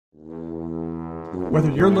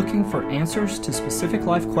Whether you're looking for answers to specific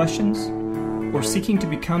life questions or seeking to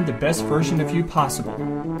become the best version of you possible,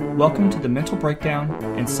 welcome to the Mental Breakdown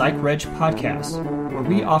and Psych Reg podcast, where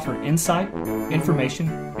we offer insight, information,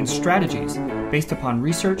 and strategies based upon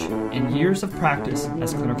research and years of practice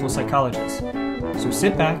as clinical psychologists. So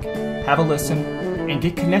sit back, have a listen, and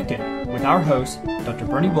get connected with our hosts, Dr.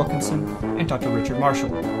 Berney Wilkinson and Dr. Richard Marshall.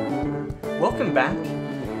 Welcome back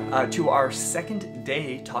to our second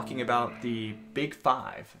day talking about the Big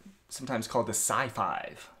Five, sometimes called the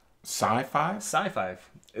Sci-Five. Sci-Fi? Sci-Five.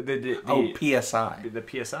 PSI. The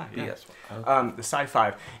PSI, yeah. PS. Okay. The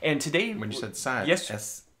Sci-Five. And today... When you said science,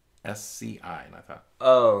 yes. SCI, and I thought...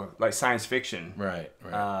 Oh, like science fiction. Right.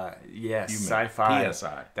 Yes, You sci-fi.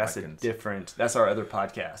 PSI. That's a different... That's our other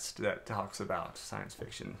podcast that talks about science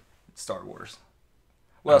fiction, Star Wars.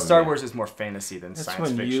 Well, Star Wars is more fantasy than science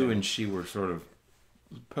fiction. That's when you and she were sort of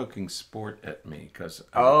poking sport at me, because...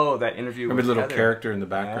 that interview remember with the little Heather. Character in the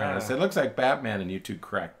background? Yeah. I said, it looks like Batman, and you two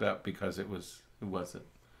cracked up because it was... Who was it?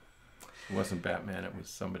 It wasn't Batman, it was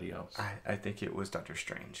somebody else. I think it was Doctor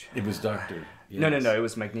Strange. It was Doctor. Yes. No, it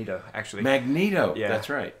was Magneto, actually. Magneto. Yeah. That's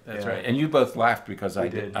right. Right. And you both laughed because I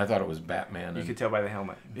thought it was Batman. You could tell by the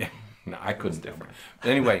helmet. Yeah. No, I couldn't tell.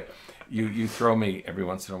 Anyway, you throw me every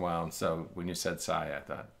once in a while, and so when you said Psi, I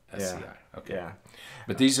thought SCI. Yeah. Okay. Yeah.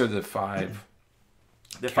 But these are the five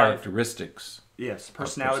characteristics. Yes,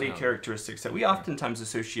 personality characteristics that we oftentimes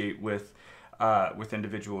associate with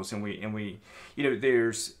individuals, and we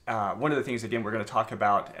there's one of the things, again, we're going to talk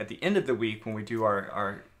about at the end of the week when we do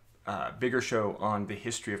our bigger show on the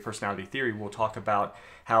history of personality theory. We'll talk about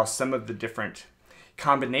how some of the different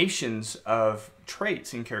combinations of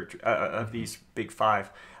traits in character of these Big Five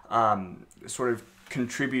sort of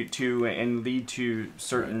contribute to and lead to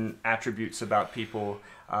certain attributes about people.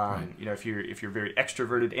 If you're very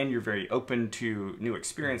extroverted and you're very open to new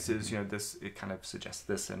experiences, it kind of suggests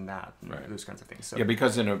this and that, and those kinds of things. So,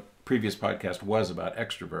 because in a previous podcast was about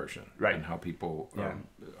extroversion, and how people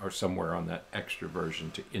are somewhere on that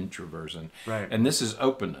extroversion to introversion, and this is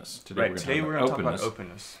openness. Today we're going to talk about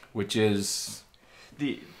openness, which is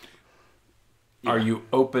are you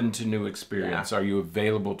open to new experience? Are you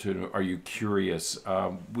available to? Are you curious?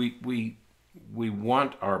 We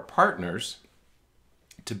want our partners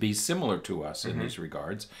to be similar to us in these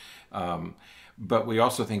regards, but we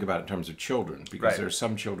also think about it in terms of children, because there are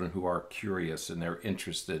some children who are curious and they're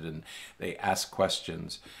interested and they ask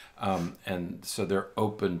questions, and so they're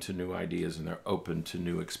open to new ideas and they're open to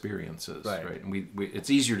new experiences. Right. And it's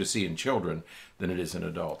easier to see in children than it is in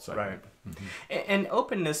adults. I think. And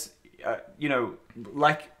openness.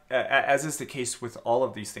 As is the case with all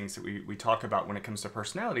of these things that we talk about when it comes to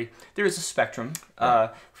personality, there is a spectrum.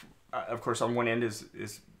 Of course, on one end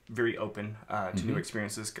is very open to new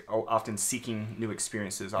experiences, often seeking new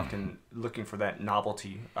experiences, often looking for that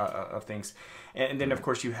novelty of things. And then, of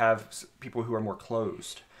course, you have people who are more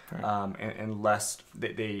closed. And less,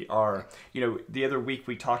 they are, the other week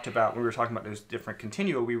we talked about, when we were talking about those different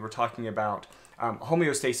continua, we were talking about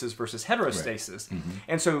homeostasis versus heterostasis.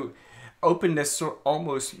 And so openness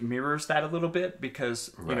almost mirrors that a little bit,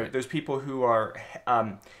 because there's people who are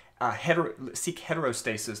seek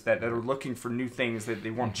heterostasis, that are looking for new things, that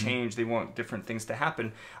they want change, they want different things to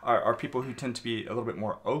happen, are people who tend to be a little bit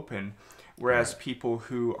more open, whereas people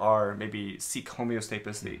who are maybe seek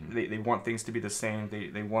homeostasis, they want things to be the same,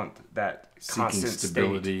 they want that constant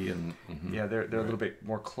stability state. And they're a little bit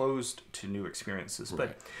more closed to new experiences.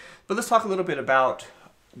 But let's talk a little bit about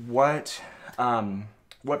what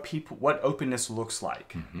openness looks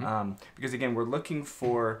like, because again, we're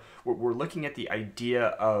looking at the idea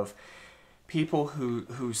of people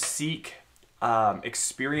who seek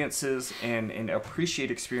experiences and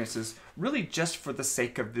appreciate experiences really just for the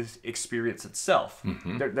sake of the experience itself.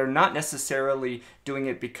 They're not necessarily doing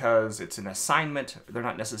it because it's an assignment. They're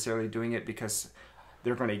not necessarily doing it because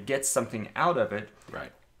they're going to get something out of it.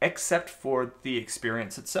 Except for the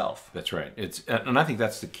experience itself. That's right. And I think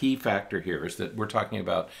that's the key factor here, is that we're talking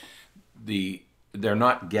about they're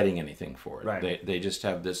not getting anything for it. They just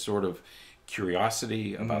have this sort of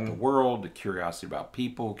curiosity about the world, curiosity about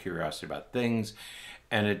people, curiosity about things,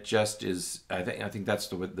 and it just is. I think that's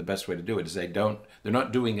the best way to do it. Is they're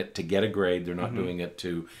not doing it to get a grade. They're not doing it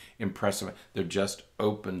to impress them. They're just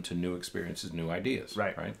open to new experiences, new ideas.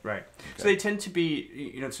 Right. Okay. So they tend to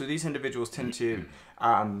be, so these individuals tend to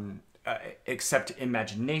accept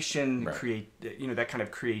imagination, create, that kind of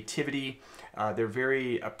creativity. They're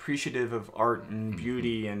very appreciative of art and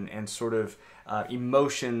beauty and sort of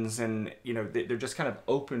emotions, and they're just kind of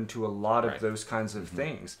open to a lot of those kinds of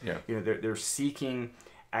things. They're seeking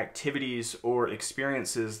activities or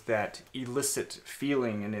experiences that elicit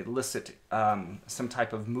feeling and elicit some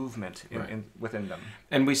type of movement within them.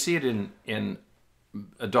 And we see it in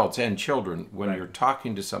adults and children when Right. you're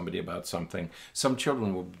talking to somebody about something. Some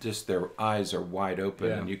children will just, their eyes are wide open,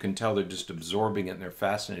 Yeah. and you can tell they're just absorbing it and they're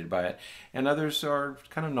fascinated by it. And others are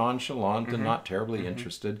kind of nonchalant and not terribly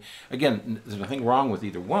interested. Again, there's nothing wrong with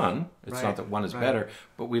either one. It's Right. not that one is better,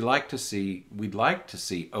 but we'd like to see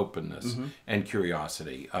openness and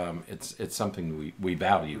curiosity. It's something we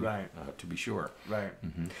value, Right. to be sure. Right.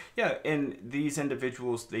 Yeah, and these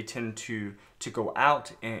individuals, they tend to go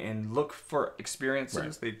out and look for experiences.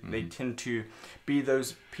 Right. They tend to be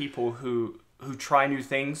those people who try new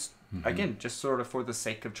things, again, just sort of for the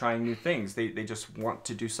sake of trying new things. They just want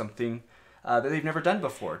to do something that they've never done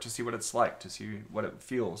before, to see what it's like, to see what it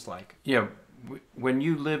feels like. Yeah, when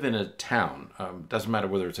you live in a town, doesn't matter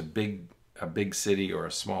whether it's a big city or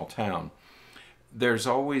a small town, there's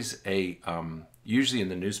always usually in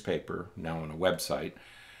the newspaper, now on a website,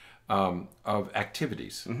 of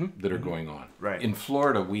activities that are going on. Right. In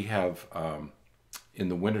Florida, we have, in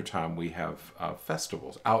the wintertime, we have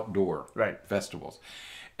festivals, outdoor festivals.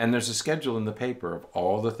 And there's a schedule in the paper of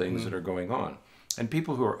all the things that are going on. And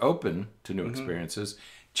people who are open to new experiences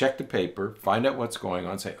check the paper, find out what's going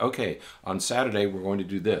on, say, okay, on Saturday we're going to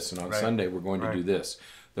do this, and on Sunday we're going to do this.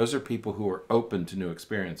 Those are people who are open to new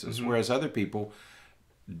experiences, whereas other people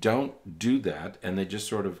don't do that, and they just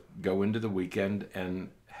sort of go into the weekend and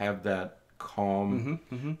have that calm,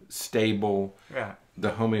 stable,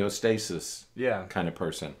 the homeostasis kind of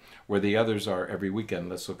person, where the others are every weekend,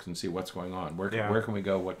 let's look and see what's going on. Where can we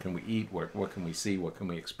go? What can we eat? What can we see? What can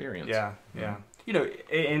we experience? Yeah. You know,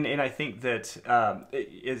 and I think that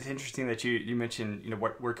it's interesting that you mentioned, you know,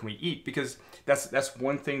 where can we eat? Because that's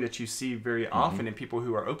one thing that you see very often in people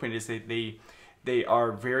who are open, is they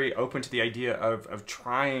are very open to the idea of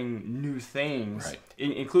trying new things,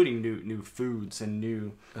 including new foods and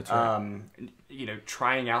new, you know,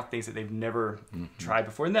 trying out things that they've never tried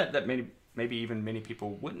before, and that maybe even many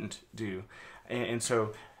people wouldn't do. And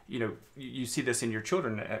so, you know, you see this in your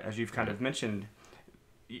children, as you've kind of mentioned.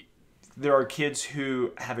 There are kids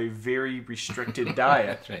who have a very restricted diet.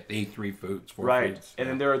 That's right. They eat 3 foods, 4 foods. And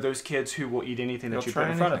then there are those kids who will eat anything that you put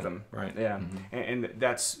in front of them. Right. Yeah. And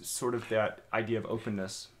that's sort of that idea of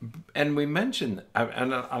openness. And we mentioned,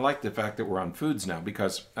 and I like the fact that we're on foods now,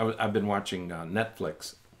 because I've been watching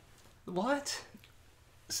Netflix. What?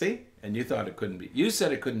 See? And you thought it couldn't be. You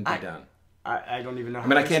said it couldn't be done. I don't even know how I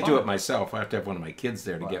mean, I can't do it myself. I have to have one of my kids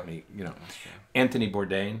there to get me, you know. Anthony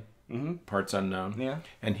Bourdain. Parts unknown. Yeah.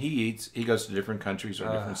 And he goes to different countries or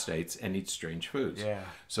different states and eats strange foods. Yeah.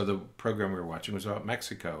 So the program we were watching was about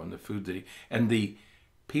Mexico and the food that and the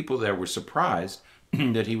people there were surprised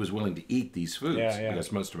that he was willing to eat these foods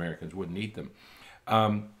because most Americans wouldn't eat them.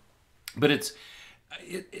 But it's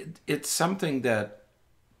something that,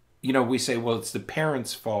 you know, we say, well, it's the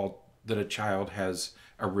parents' fault that a child has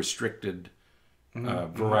a restricted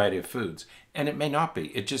variety of foods. And it may not be.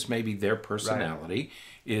 It just may be their personality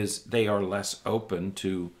is they are less open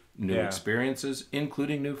to new experiences,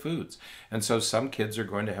 including new foods. And so some kids are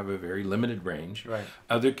going to have a very limited range. Right.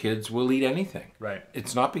 Other kids will eat anything. Right.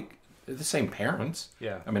 It's not they're the same parents.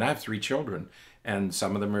 Yeah. I mean, I have 3 children, and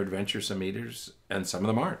some of them are adventuresome eaters, and some of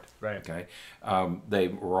them aren't. Right. Okay. They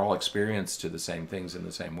were all experienced to the same things in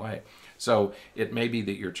the same way. So it may be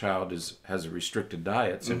that your child has a restricted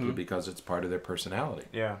diet simply because it's part of their personality.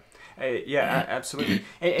 Yeah. Absolutely.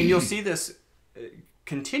 And you'll see this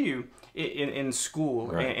continue in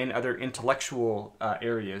school and other intellectual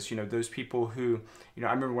areas. You know, those people who, you know,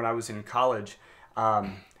 I remember when I was in college,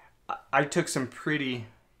 I took some pretty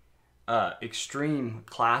extreme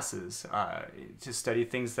classes to study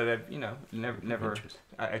things that I've, you know, never.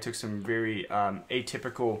 I took some very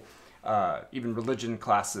atypical, even religion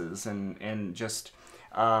classes and just.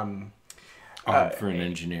 For an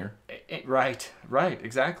engineer. Right,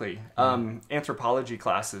 exactly. Anthropology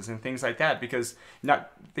classes and things like that, because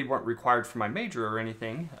they weren't required for my major or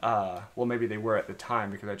anything. Well, maybe they were at the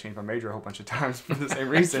time, because I changed my major a whole bunch of times for the same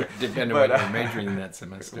reason. Depending on what you're majoring in that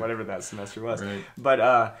semester. Whatever that semester was. Right.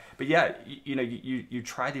 But yeah, you know, you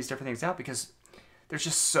try these different things out because there's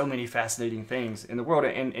just so many fascinating things in the world,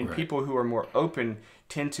 and people who are more open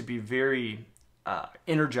tend to be very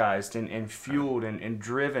energized and fueled and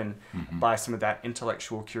driven by some of that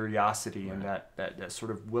intellectual curiosity and that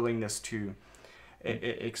sort of willingness to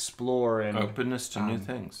explore and openness to new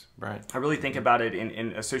things. Right. I really think about it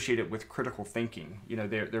and associate it with critical thinking. You know,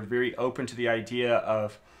 they're very open to the idea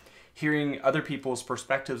of, hearing other people's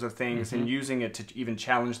perspectives of things and using it to even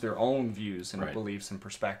challenge their own views and Right. beliefs and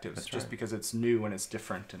perspectives, That's just right. because it's new and it's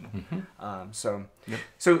different. And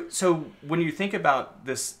so when you think about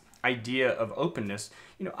this idea of openness,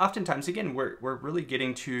 oftentimes again we're really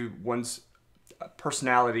getting to one's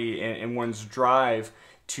personality and one's drive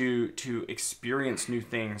to experience new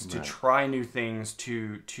things, to try new things,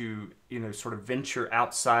 to sort of venture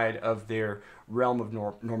outside of their realm of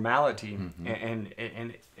normality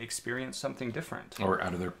and experience something different. Or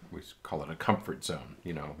out of their, we call it a comfort zone,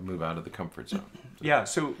 move out of the comfort zone. Yeah,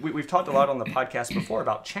 so we've talked a lot on the podcast before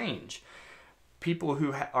about change. People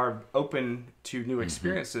who are open to new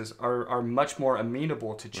experiences are much more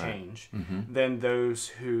amenable to change than those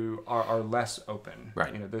who are less open.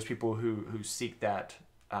 Right. Those people who seek that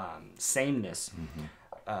sameness,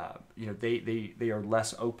 they are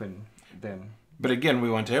less open than. But again, we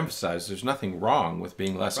want to emphasize there's nothing wrong with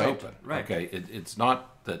being less open. Right. Okay, it's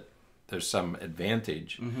not that there's some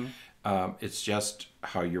advantage. It's just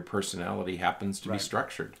how your personality happens to be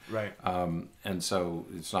structured. Right. And so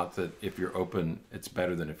it's not that if you're open, it's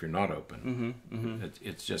better than if you're not open.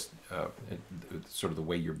 It's just it's sort of the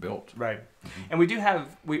way you're built. Right. And we do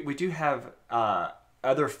have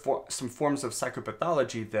some forms of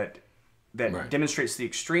psychopathology that demonstrates the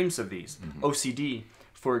extremes of these. OCD,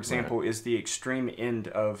 for example, is the extreme end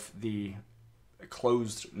of the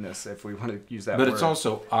closedness, if we want to use that word. But it's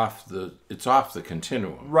also off the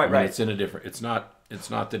continuum. Right. It's in a different. It's not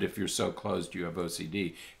that if you're so closed you have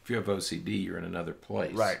OCD. If you have OCD, you're in another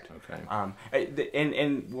place. Right. Okay.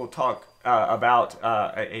 And we'll talk about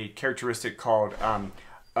a characteristic called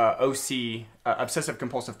OC, obsessive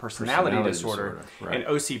compulsive personality disorder. Right. And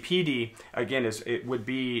OCPD, again, it would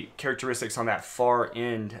be characteristics on that far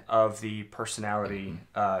end of the personality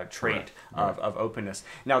trait of openness.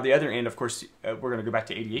 Now, the other end, of course, we're going to go back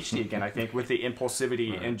to ADHD again, I think, with the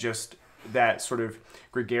impulsivity and just that sort of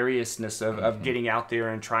gregariousness of getting out there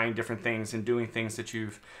and trying different things and doing things that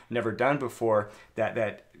you've never done before,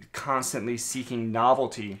 that constantly seeking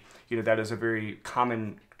novelty, that is a very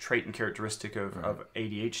common trait and characteristic of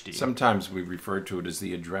ADHD. Sometimes we refer to it as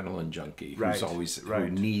the adrenaline junkie, who's always who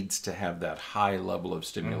needs to have that high level of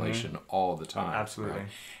stimulation all the time. Absolutely.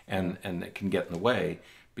 Right? And it can get in the way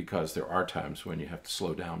because there are times when you have to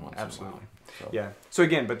slow down once in a while. So. Yeah. So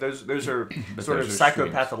again, but those are sort of those are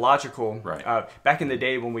psychopathological. Right. Back in the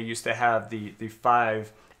day when we used to have the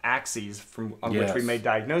 5 axes on which we made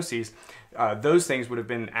diagnoses, those things would have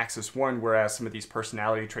been axis 1, whereas some of these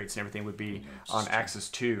personality traits and everything would be on axis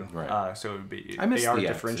 2. Right. So it would be, I miss they are the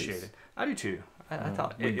differentiated. axes. I do too. I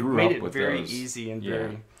thought we it grew made up it with very those. easy and Yeah.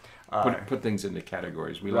 very... Put things into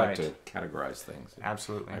categories. We like to categorize things.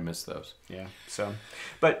 Absolutely. I miss those. Yeah. So,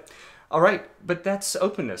 but all right. But that's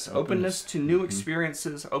openness. Openness to new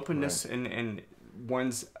experiences. Openness in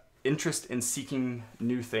one's interest in seeking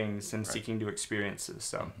new things and seeking new experiences.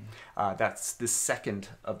 So that's the second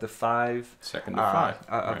of the 5. Second of 5.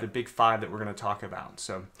 Of the big 5 that we're going to talk about.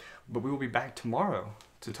 So, but we will be back tomorrow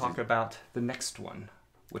to talk about the next one,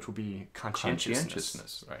 which will be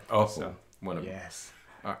conscientiousness. Right. Oh, So, one of yes.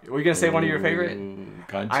 Were you going to say one of your favorite?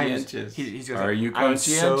 Conscientious. Are you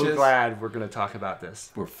conscientious? I'm so glad we're going to talk about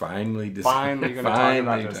this. We're finally going to talk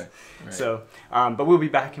about this. Right. So, but we'll be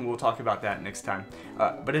back and we'll talk about that next time.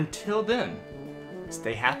 But until then,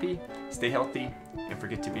 stay happy, stay healthy, and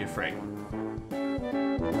forget to be afraid.